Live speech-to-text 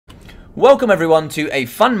Welcome everyone to a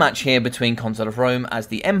fun match here between Consulofrome as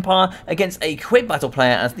the Empire against a quick battle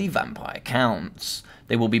player as the Vampire Counts.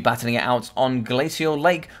 They will be battling it out on Glacial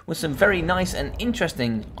Lake with some very nice and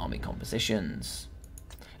interesting army compositions.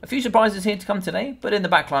 A few surprises here to come today, but in the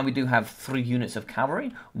backline we do have 3 units of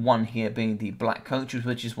cavalry, one here being the Black Coach,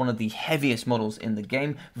 which is one of the heaviest models in the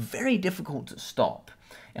game, very difficult to stop.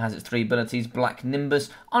 It has its 3 abilities, Black Nimbus,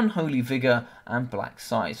 Unholy Vigour and Black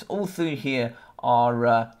Size. All 3 here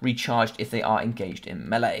are recharged if they are engaged in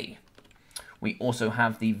melee. We also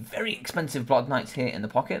have the very expensive Blood Knights here in the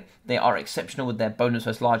pocket. They are exceptional with their bonus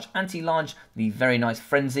versus large, anti-large, the very nice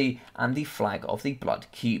Frenzy, and the Flag of the Blood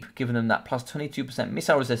Keep, giving them that plus 22%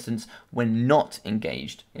 missile resistance when not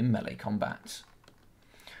engaged in melee combat.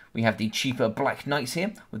 We have the cheaper Black Knights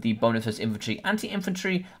here with the bonus versus infantry,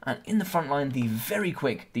 anti-infantry, and in the front line the very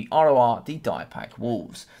quick, the ROR, the Dire Pack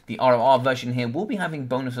Wolves. The ROR version here will be having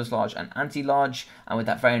bonus versus large and anti-large, and with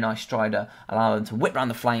that very nice Strider, allow them to whip around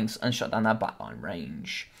the flanks and shut down their backline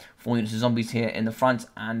range. 4 units of zombies here in the front,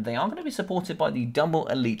 and they are going to be supported by the double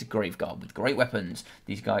elite Graveguard with great weapons.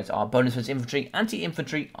 These guys are bonus versus infantry,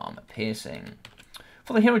 anti-infantry, armor piercing.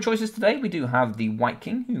 For the hero choices today, we do have the White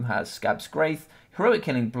King, who has Scab's Graith, Heroic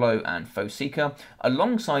Killing Blow and Foe Seeker,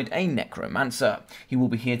 alongside a Necromancer. He will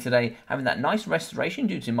be here today, having that nice restoration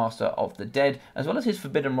due to Master of the Dead, as well as his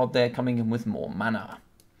Forbidden Rod there coming in with more mana.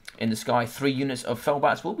 In the sky, 3 units of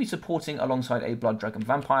Fellbats will be supporting alongside a Blood Dragon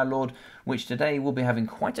Vampire Lord, which today will be having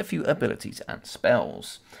quite a few abilities and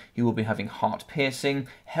spells. He will be having Heart Piercing,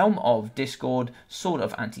 Helm of Discord, Sword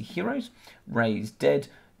of Anti-Heroes, Raise Dead,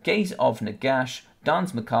 Gaze of Nagash,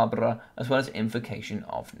 Dance Macabre, as well as Invocation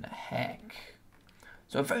of Nehek.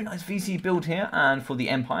 So a very nice VC build here, and for the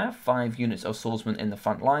Empire, 5 units of Swordsmen in the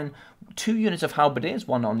front line, 2 units of Halberdiers,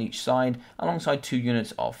 1 on each side, alongside 2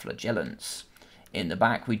 units of Flagellants. In the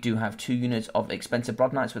back, we do have 2 units of expensive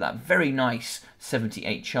Blood Knights with that very nice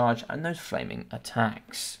 78 charge and those flaming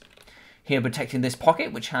attacks. Here protecting this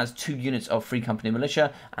pocket, which has 2 units of Free Company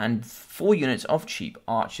Militia and 4 units of cheap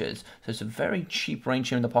archers. So it's a very cheap range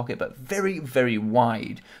here in the pocket, but very, very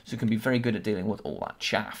wide, so it can be very good at dealing with all that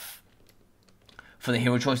chaff. For the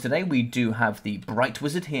hero choice today, we do have the Bright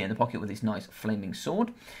Wizard here in the pocket with his nice Flaming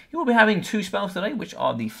Sword. He will be having 2 spells today, which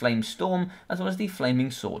are the Flame Storm, as well as the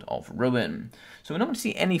Flaming Sword of Ruin. So we're not going to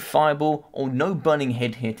see any Fireball or no Burning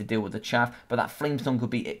Head here to deal with the chaff, but that Flame Storm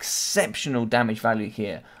could be exceptional damage value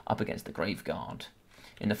here up against the Graveguard.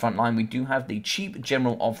 In the front line, we do have the cheap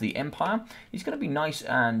General of the Empire. He's going to be nice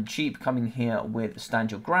and cheap, coming here with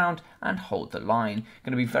Stand Your Ground and Hold the Line.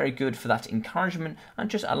 Going to be very good for that encouragement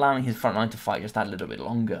and just allowing his front line to fight just that little bit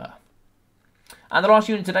longer. And the last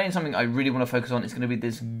unit today, and something I really want to focus on, is going to be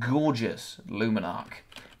this gorgeous Luminark.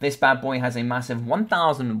 This bad boy has a massive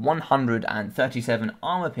 1,137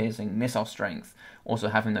 armor-piercing missile strength. Also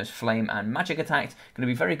having those flame and magic attacks, going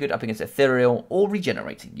to be very good up against ethereal or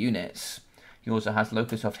regenerating units. He also has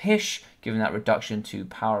Locus of Hysh, giving that reduction to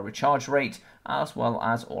power recharge rate, as well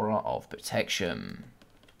as Aura of Protection.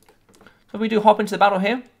 So we do hop into the battle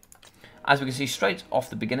here. As we can see straight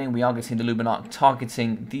off the beginning, we are getting the Luminark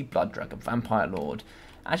targeting the Blood Dragon Vampire Lord.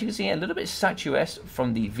 As you can see, a little bit statuesque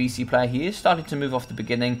from the VC player. He is starting to move off the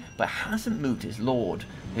beginning, but hasn't moved his Lord.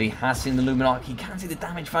 He has seen the Luminark. He can see the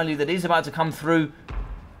damage value that is about to come through.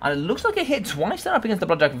 And it looks like it hit twice there up against the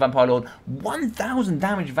Blood Dragon Vampire Lord. 1,000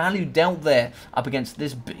 damage value dealt there up against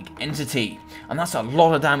this big entity. And that's a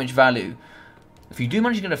lot of damage value. If you do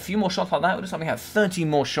manage to get a few more shots like that, it looks like we have 30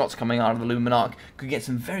 more shots coming out of the Luminark. Could get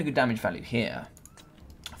some very good damage value here.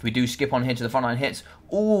 If we do skip on here to the frontline hits,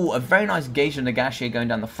 ooh, a very nice Gauge of Nagash here going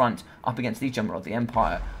down the front up against the General of the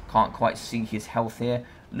Empire. Can't quite see his health here.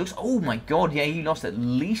 Looks, oh my god, yeah, he lost at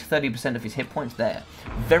least 30% of his hit points there.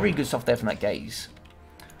 Very good stuff there from that Gaze.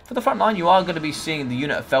 For the front line, you are going to be seeing the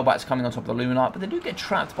unit of Fellbats coming on top of the Luminark, but they do get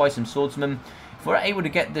trapped by some swordsmen. If we're able to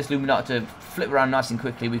get this Luminark to flip around nice and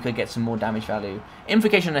quickly, we could get some more damage value.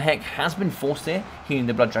 Invocation of Nehek has been forced here, healing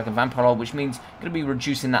the Blood Dragon Vampire Lord, which means going to be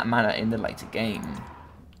reducing that mana in the later game.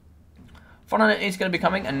 Front line is going to be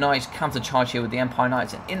coming, a nice counter charge here with the Empire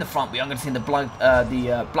Knights, and in the front we are going to see the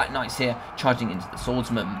Black Knights here charging into the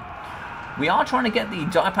swordsmen. We are trying to get the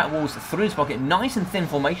Dire Pack Wolves through this pocket, nice and thin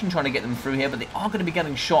formation, trying to get them through here, but they are going to be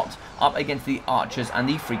getting shot up against the archers and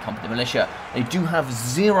the Free Company Militia. They do have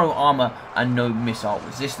 0 armor and no missile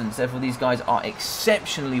resistance, therefore these guys are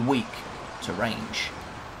exceptionally weak to range.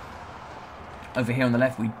 Over here on the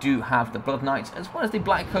left, we do have the Blood Knights, as well as the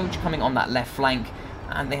Black Coach coming on that left flank,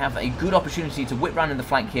 and they have a good opportunity to whip round in the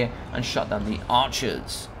flank here and shut down the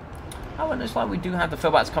archers. Oh, and it's like we do have the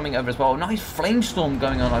Phobats coming over as well. Nice Flamestorm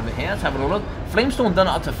going on over here. Let's have a look. Flamestorm done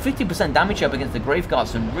up to 50% damage up against the Graveguard.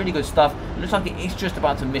 Some really good stuff. It looks like it is just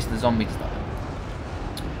about to miss the zombies though.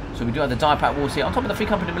 So we do have the die pack walls here on top of the 3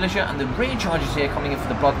 Company Militia, and the rear charges here coming in for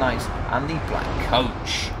the Blood Knights and the Black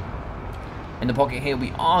Coach. In the pocket here,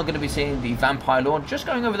 we are going to be seeing the Vampire Lord just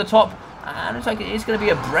going over the top, and it's like it is going to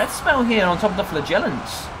be a breath spell here on top of the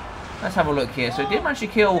Flagellants. Let's have a look here. So it did manage to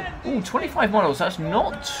kill 25 models. That's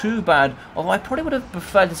not too bad, although I probably would have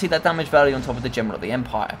preferred to see that damage value on top of the General of the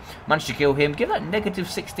Empire. Managed to kill him, give that negative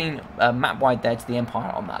 16 map wide there to the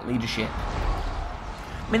Empire on that leadership.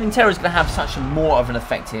 Meaning Terror is going to have such more of an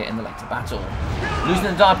effect here in the later battle. Losing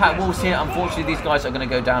the die pack walls here, unfortunately these guys are going to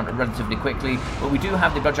go down relatively quickly, but we do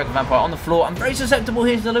have the Blood Dragon Vampire on the floor and very susceptible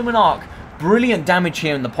here to the Luminark. Brilliant damage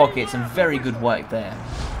here in the pockets and very good work there.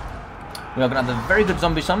 We are going to have a very good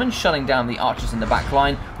zombie summon, shutting down the archers in the back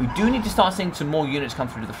line. We do need to start seeing some more units come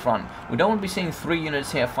through to the front. We don't want to be seeing 3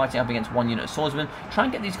 units here fighting up against 1 unit of swordsmen. Try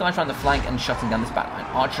and get these guys around the flank and shutting down this backline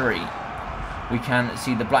archery. We can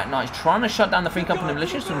see the Black Knights trying to shut down the 3 Company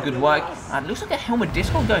Militia. Some good work. And it looks like a Helmet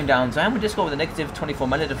Discord going down. So Helmet Discord with a negative 24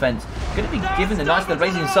 melee defense. Going to be giving the Knights of the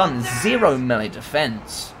Rising Sun 0 melee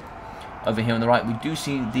defense. Over here on the right, we do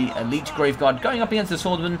see the Elite Graveguard going up against the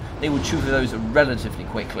Swordsman. They will chew through those relatively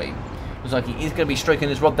quickly. Looks like he is going to be stroking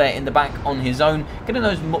his rod there in the back on his own. Getting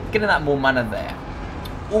that more mana there.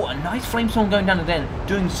 Oh, a nice Flamestorm going down again,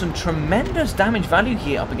 doing some tremendous damage value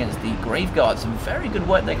here up against the Graveguard. Some very good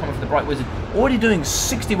work there coming from the Bright Wizard. Already doing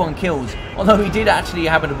 61 kills, although he did actually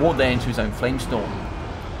happen to walk there into his own Flamestorm.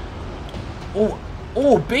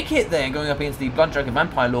 Oh, big hit there going up against the Blood Dragon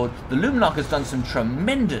Vampire Lord. The Luminark has done some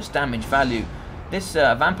tremendous damage value. This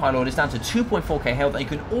Vampire Lord is down to 2.4k health, and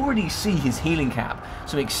you can already see his healing cap.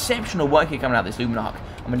 Some exceptional work here coming out of this Luminark.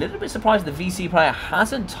 I'm a little bit surprised the VC player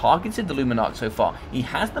hasn't targeted the Luminark so far. He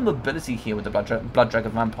has the mobility here with the Blood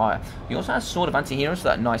Dragon Vampire. He also has Sword of Anti-Hero, so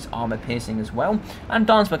that nice armor piercing as well. And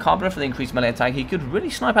Dance Macabre for the increased melee attack. He could really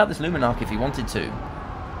snipe out this Luminark if he wanted to.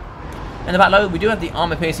 In the back low, we do have the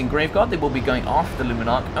armor-piercing Graveguard. They will be going after the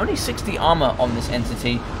Luminark. Only 60 armor on this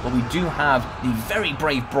entity, but we do have the very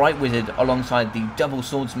brave Bright Wizard alongside the double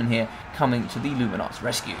swordsman here coming to the Luminark's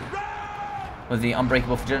rescue. With the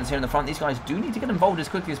Unbreakable Flagellants here in the front, these guys do need to get involved as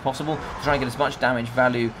quickly as possible to try and get as much damage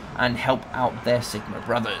value and help out their Sigma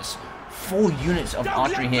brothers. 4 units of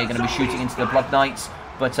archery here going to be shooting into the Blood Knights,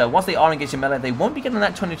 but once they are engaged in melee, they won't be getting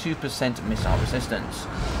that 22% missile resistance.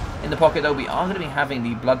 In the pocket though, we are going to be having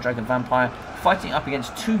the Blood Dragon Vampire fighting up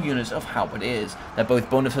against 2 units of Halberdiers. They're both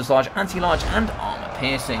bonus for large, anti-large and armor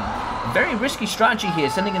piercing. Very risky strategy here,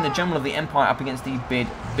 sending in the General of the Empire up against the big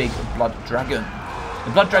Blood Dragon.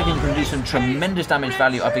 The Blood Dragon can do some tremendous damage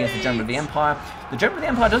value up against the General of the Empire. The General of the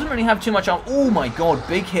Empire doesn't really have too much armor. Oh my god,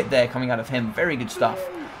 big hit there coming out of him. Very good stuff.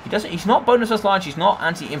 He's not bonus as large, he's not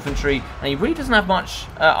anti-infantry, and he really doesn't have much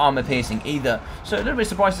armor piercing either. So a little bit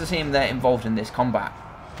surprised to see him there involved in this combat.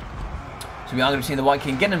 So we are going to see the White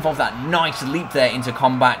King get involved, that nice leap there into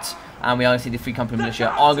combat. And we are going to see the 3 Company Militia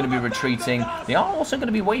are going to be retreating. They are also going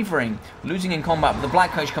to be wavering, losing in combat, but the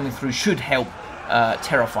Black Coach coming through should help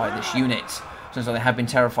terrify this unit. So they have been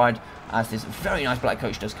terrified, as this very nice Black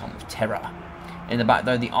Coach does come with terror. In the back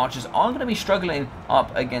though, the archers are going to be struggling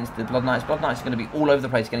up against the Blood Knights. Blood Knights are going to be all over the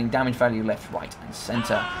place, getting damage value left, right and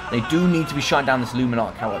centre. They do need to be shutting down this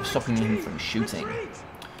Luminark, however, stopping him from shooting.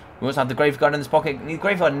 We also have the Graveguard in this pocket. The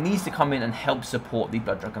Graveguard needs to come in and help support the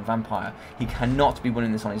Blood Dragon Vampire. He cannot be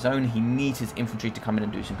winning this on his own. He needs his infantry to come in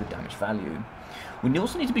and do some good damage value. We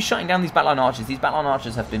also need to be shutting down these backline archers. These backline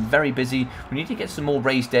archers have been very busy. We need to get some more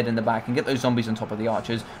raised dead in the back and get those zombies on top of the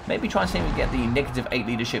archers. Maybe try and see if we can get the -8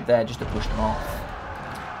 leadership there just to push them off.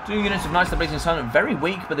 2 units of Knights of the Blazing Sun are very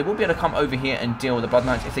weak, but they will be able to come over here and deal with the Blood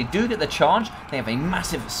Knights. If they do get the charge, they have a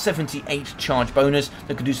massive 78 charge bonus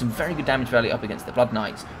that could do some very good damage value up against the Blood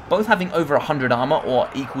Knights. Both having over 100 armor or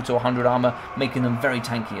equal to 100 armor, making them very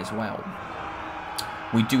tanky as well.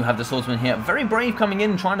 We do have the Swordsman here, very brave, coming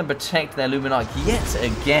in, trying to protect their Luminark yet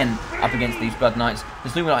again up against these Blood Knights.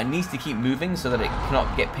 This Luminark needs to keep moving so that it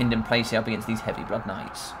cannot get pinned in place here up against these heavy Blood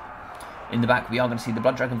Knights. In the back, we are going to see the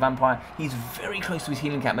Blood Dragon Vampire. He's very close to his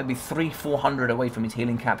healing cap, maybe 300-400 away from his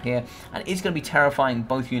healing cap here, and it's going to be terrifying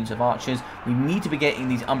both units of archers. We need to be getting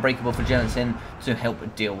these Unbreakable Flagellants in to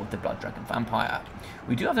help deal with the Blood Dragon Vampire.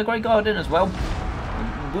 We do have the Grey Guard in as well.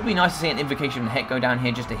 It would be nice to see an Invocation of Heck go down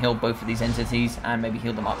here just to heal both of these entities and maybe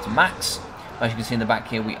heal them up to max. But as you can see in the back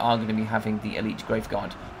here, we are going to be having the Elite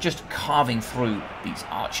Graveguard just carving through these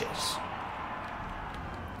archers.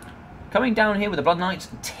 Coming down here with the Blood Knights,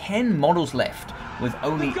 10 models left with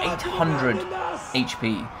only 800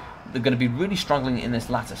 HP. they're going to be really struggling in this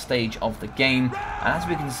latter stage of the game. And as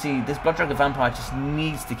we can see, this Blood Dragon Vampire just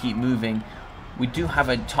needs to keep moving. We do have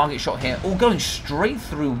a target shot here. Oh, going straight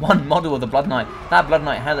through one model of the Blood Knight. That Blood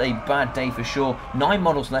Knight had a bad day for sure. 9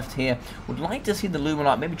 models left here. Would like to see the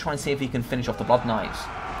Luminark maybe try and see if he can finish off the Blood Knights.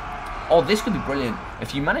 Oh, this could be brilliant.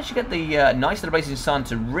 If you manage to get the Knights of the Blazing Sun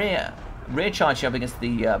to rear charge up against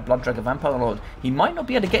the Blood Dragon Vampire Lord, he might not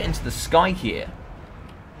be able to get into the sky here.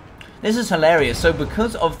 This is hilarious. So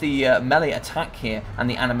because of the melee attack here and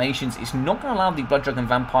the animations, it's not going to allow the Blood Dragon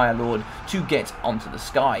Vampire Lord to get onto the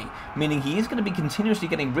sky, meaning he is going to be continuously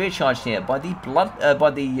getting rear charged here by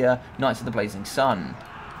the Knights of the Blazing Sun.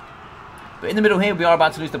 But in the middle here, we are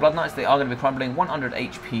about to lose the Blood Knights. They are going to be crumbling. 100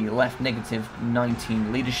 HP left, negative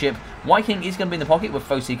 19 leadership. White King is going to be in the pocket with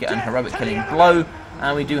Foe Seeker and Heroic Killing Blow.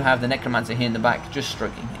 And we do have the Necromancer here in the back, just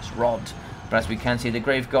stroking his rod. But as we can see, the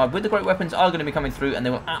Grave Guard with the Great Weapons are going to be coming through, and they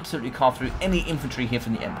will absolutely carve through any infantry here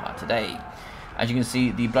from the Empire today. As you can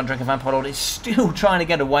see, the Blood Dragon Vampire Lord is still trying to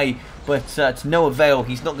get away, but to no avail.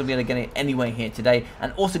 He's not going to be able to get it anyway here today,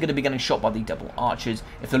 and also going to be getting shot by the double archers.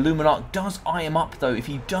 If the Luminark does eye him up, though, if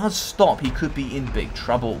he does stop, he could be in big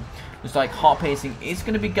trouble. Looks like Heart Piercing is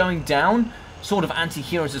going to be going down, sort of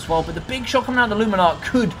anti-heroes as well, but the big shot coming out of the Luminark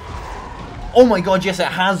could... Oh my god, yes, it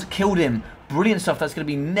has killed him. Brilliant stuff. That's going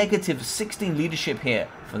to be negative 16 leadership here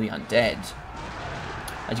for the undead.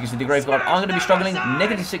 As you can see, the Grave Guard are going to be struggling.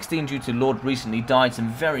 Negative 16 due to Lord recently died.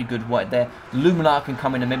 Some very good work there. Luminark can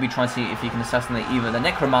come in and maybe try and see if he can assassinate either the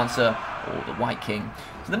Necromancer or the White King.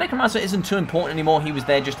 So the Necromancer isn't too important anymore. He was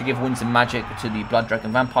there just to give winds and magic to the Blood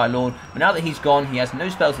Dragon Vampire Lord. But now that he's gone, he has no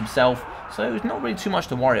spells himself, so there's not really too much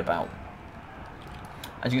to worry about.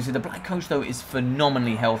 As you can see, the Black Coach, though, is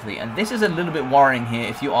phenomenally healthy. And this is a little bit worrying here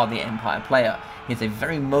if you are the Empire player. He's a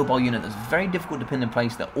very mobile unit that's very difficult to pin in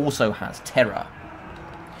place that also has terror.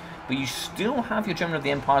 But you still have your General of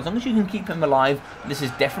the Empire. As long as you can keep him alive, this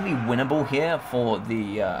is definitely winnable here for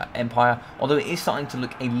the Empire. Although it is starting to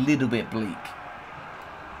look a little bit bleak.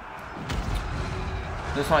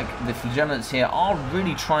 Looks like the Flagellants here are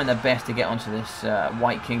really trying their best to get onto this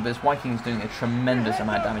White King, but this White King is doing a tremendous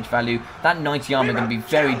amount of damage value. That 90 armor going to be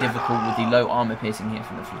very difficult with the low armor piercing here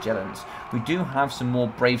from the Flagellants. We do have some more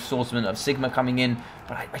Brave Swordsmen of Sigma coming in,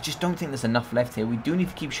 but I just don't think there's enough left here. We do need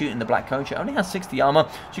to keep shooting the Black Coach. It only has 60 armor,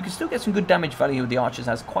 so you can still get some good damage value here with the Archers.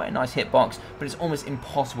 Has quite a nice hitbox, but it's almost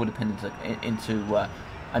impossible to pin into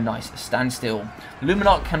a nice standstill.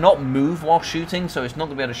 Luminark cannot move while shooting, so it's not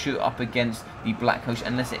going to be able to shoot up against the Black Coach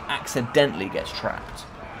unless it accidentally gets trapped.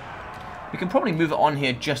 We can probably move it on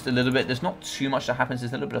here just a little bit. There's not too much that happens.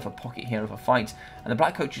 There's a little bit of a pocket here of a fight, and the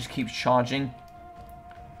Black Coach just keeps charging.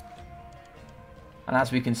 And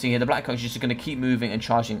as we can see here, the Black Coach is just going to keep moving and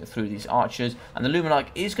charging through these archers, and the Luminark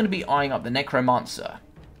is going to be eyeing up the Necromancer.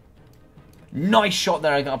 Nice shot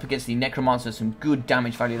there up against the Necromancer, some good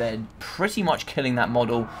damage value there, pretty much killing that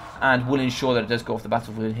model, and will ensure that it does go off the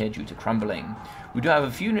battlefield here due to crumbling. We do have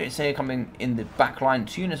a few units here coming in the back line,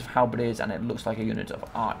 2 units of Halberdiers, and it looks like a unit of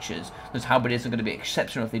Archers. Those Halberdiers are going to be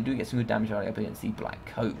exceptional if they do get some good damage value up against the Black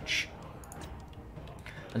Coach.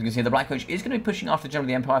 As you can see, the Black Coach is going to be pushing after the General of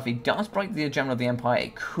the Empire. If he does break the General of the Empire,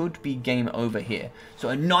 it could be game over here. So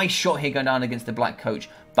a nice shot here going down against the Black Coach.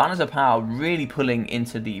 Banners of Power really pulling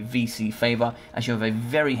into the VC favour, as you have a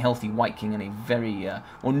very healthy White King and a very, a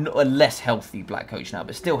less healthy Black Coach now,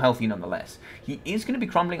 but still healthy nonetheless. He is going to be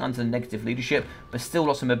crumbling under negative leadership, but still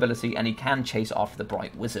lots of mobility, and he can chase after the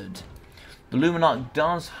Bright Wizard. The Luminark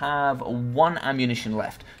does have 1 ammunition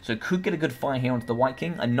left, so could get a good fire here onto the White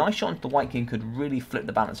King. A nice shot onto the White King could really flip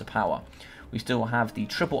the balance of power. We still have the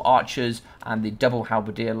triple archers and the double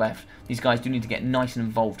halberdier left. These guys do need to get nice and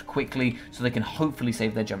involved quickly so they can hopefully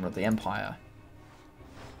save their General of the Empire.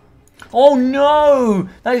 Oh no!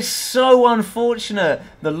 That is so unfortunate.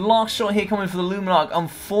 The last shot here coming for the Luminark,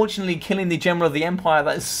 unfortunately killing the General of the Empire.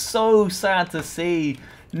 That is so sad to see.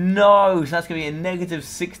 No, so that's going to be a negative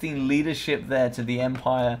 16 leadership there to the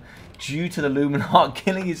Empire due to the Luminark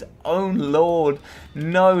killing his own lord.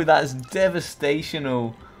 No, that's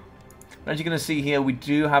devastational. As you're going to see here, we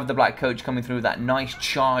do have the Black Coach coming through with that nice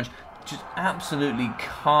charge, just absolutely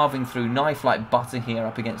carving through knife like butter here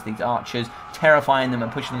up against these archers, terrifying them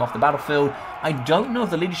and pushing them off the battlefield. I don't know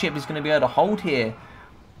if the leadership is going to be able to hold here.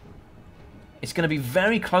 It's going to be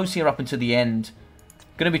very close here up until the end.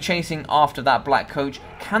 Going to be chasing after that Black Coach.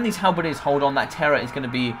 Can these Halberdiers hold on? That terror is going to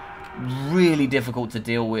be really difficult to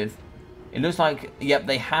deal with. It looks like, yep,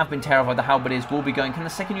 they have been terrified. The Halberdiers will be going. Can the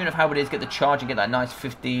second unit of Halberdiers get the charge and get that nice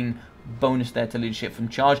 15 bonus there to leadership from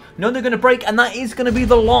charge? No, they're going to break, and that is going to be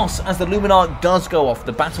the loss as the Luminark does go off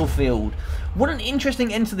the battlefield. What an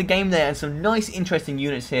interesting end to the game there, and some nice interesting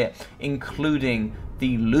units here, including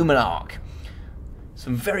the Luminark.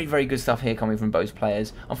 Some very, very good stuff here coming from both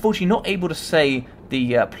players. Unfortunately, not able to say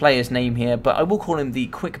the player's name here, but I will call him the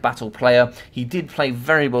Quick Battle player. He did play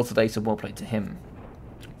very well today, so well played to him.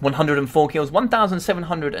 104 kills,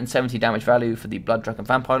 1,770 damage value for the Blood Dragon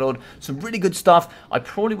Vampire Lord. Some really good stuff. I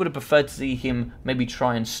probably would have preferred to see him maybe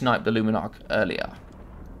try and snipe the Luminark earlier.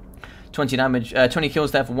 20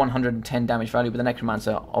 kills there for 110 damage value, with the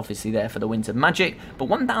Necromancer obviously there for the Winds of Magic. But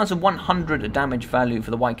 1,100 damage value for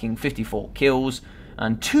the White King, 54 kills.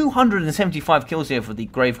 And 275 kills here for the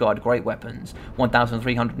Graveguard Great Weapons.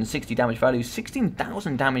 1,360 damage value,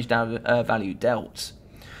 16,000 damage value dealt.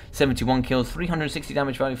 71 kills, 360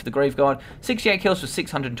 damage value for the Graveguard, 68 kills for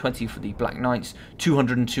 620 for the Black Knights,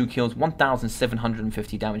 202 kills,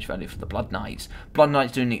 1,750 damage value for the Blood Knights. Blood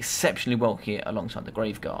Knights doing exceptionally well here alongside the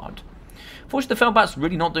Graveguard. Fortunately, the Felbat's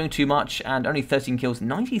really not doing too much, and only 13 kills,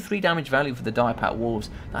 93 damage value for the Direpat Wolves.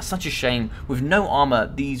 That's such a shame. With no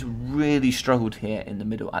armor, these really struggled here in the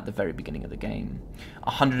middle at the very beginning of the game.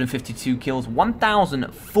 152 kills,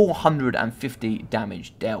 1,450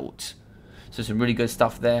 damage dealt. So some really good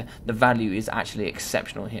stuff there. The value is actually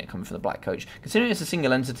exceptional here coming from the Black Coach. Considering it's a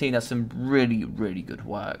single entity, that's some really, really good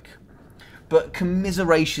work. But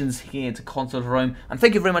commiserations here to Consulofrome, and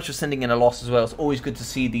thank you very much for sending in a loss as well. It's always good to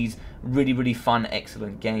see these really, really fun,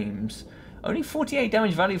 excellent games. Only 48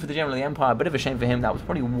 damage value for the General of the Empire. A bit of a shame for him. That was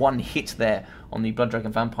probably one hit there on the Blood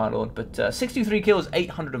Dragon Vampire Lord. But 63 kills,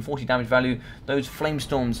 840 damage value. Those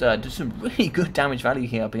Flamestorms do some really good damage value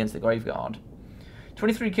here up against the Graveguard.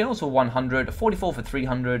 23 kills for 100, 44 for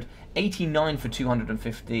 300, 89 for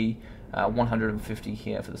 250, 150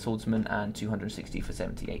 here for the Swordsman, and 260 for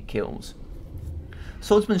 78 kills.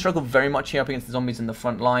 Swordsman struggled very much here up against the zombies in the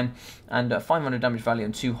front line, and 500 damage value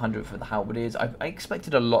and 200 for the Halberdiers. I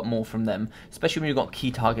expected a lot more from them, especially when you've got key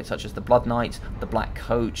targets such as the Blood Knight, the Black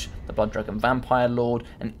Coach, the Blood Dragon Vampire Lord,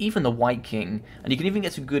 and even the White King. And you can even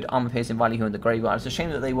get some good armor piercing value here in the Graveyard. It's a shame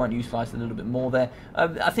that they weren't utilised a little bit more there.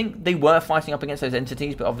 I think they were fighting up against those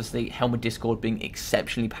entities, but obviously Helm of Discord being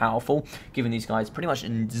exceptionally powerful, giving these guys pretty much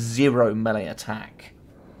zero melee attack.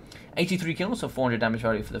 83 kills for 400 damage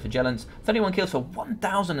value for the Vigilants, 31 kills for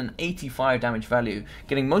 1,085 damage value.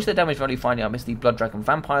 Getting most of the damage value finding out is the Blood Dragon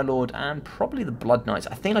Vampire Lord and probably the Blood Knights.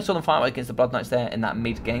 I think I saw them fight against the Blood Knights there in that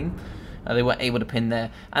mid-game. They were able to pin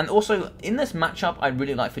there. And also, in this matchup, I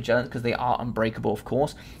really like Vigilants because they are unbreakable, of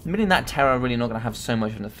course. Meaning that Terror really not going to have so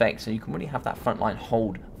much of an effect, so you can really have that frontline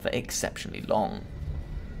hold for exceptionally long.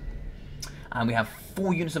 And we have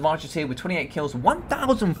 4 units of archers here with 28 kills,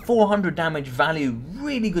 1,400 damage value.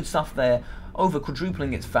 Really good stuff there. Over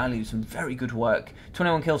quadrupling its value. Some very good work.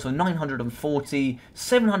 21 kills for 940,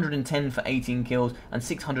 710 for 18 kills, and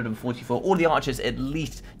 644. All the archers at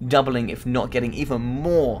least doubling, if not getting even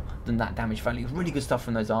more than that damage value. Really good stuff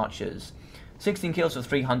from those archers. 16 kills for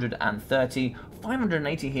 330,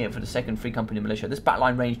 580 here for the 2nd Free Company Militia. This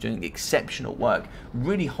backline range doing exceptional work,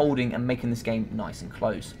 really holding and making this game nice and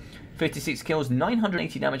close. 56 kills,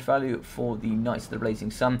 980 damage value for the Knights of the Blazing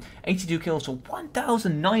Sun, 82 kills for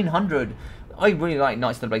 1,900. I really like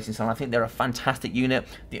Knights of the Blazing Sun. I think they're a fantastic unit.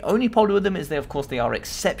 The only problem with them is of course, they are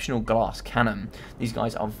exceptional glass cannon. These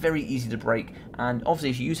guys are very easy to break, and obviously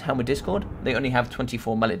if you use Helm of Discord, they only have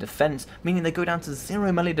 24 melee defense, meaning they go down to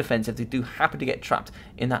 0 melee defense if they do happen to get trapped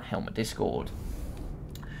in that Helm of Discord.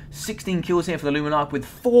 16 kills here for the Luminark with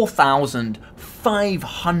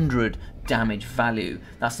 4,500 damage value.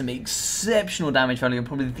 That's some exceptional damage value, and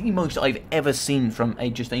probably the most I've ever seen from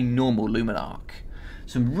just a normal Luminark.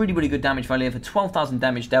 Some really, really good damage value for 12,000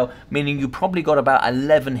 damage dealt, meaning you probably got about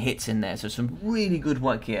 11 hits in there. So some really good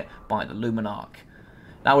work here by the Luminark.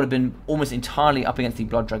 That would have been almost entirely up against the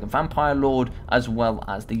Blood Dragon Vampire Lord, as well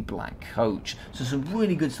as the Black Coach. So some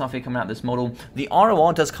really good stuff here coming out of this model. The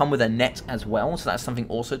ROR does come with a net as well, so that's something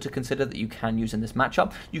also to consider that you can use in this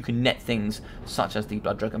matchup. You can net things such as the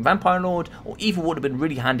Blood Dragon Vampire Lord, or even what would have been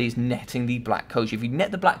really handy is netting the Black Coach. If you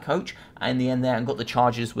net the Black Coach in the end there and got the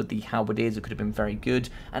charges with the Halberdiers, it could have been very good.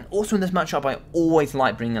 And also in this matchup, I always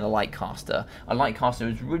like bringing in a Lightcaster. A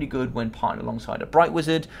Lightcaster is really good when partnered alongside a Bright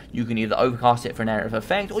Wizard. You can either overcast it for an area of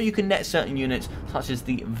effect, or you can net certain units, such as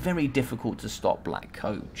the very difficult to stop Black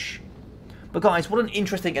Coach. But guys, what an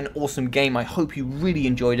interesting and awesome game. I hope you really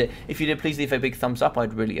enjoyed it. If you did, please leave a big thumbs up.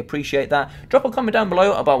 I'd really appreciate that. Drop a comment down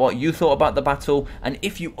below about what you thought about the battle, and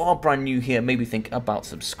if you are brand new here, maybe think about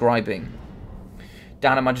subscribing.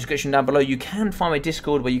 Down in my description down below, you can find my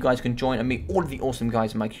Discord where you guys can join and meet all of the awesome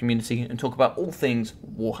guys in my community and talk about all things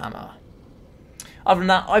Warhammer. Other than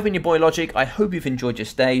that, I've been your boy Logic. I hope you've enjoyed your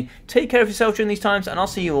stay. Take care of yourself during these times, and I'll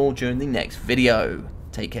see you all during the next video.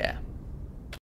 Take care.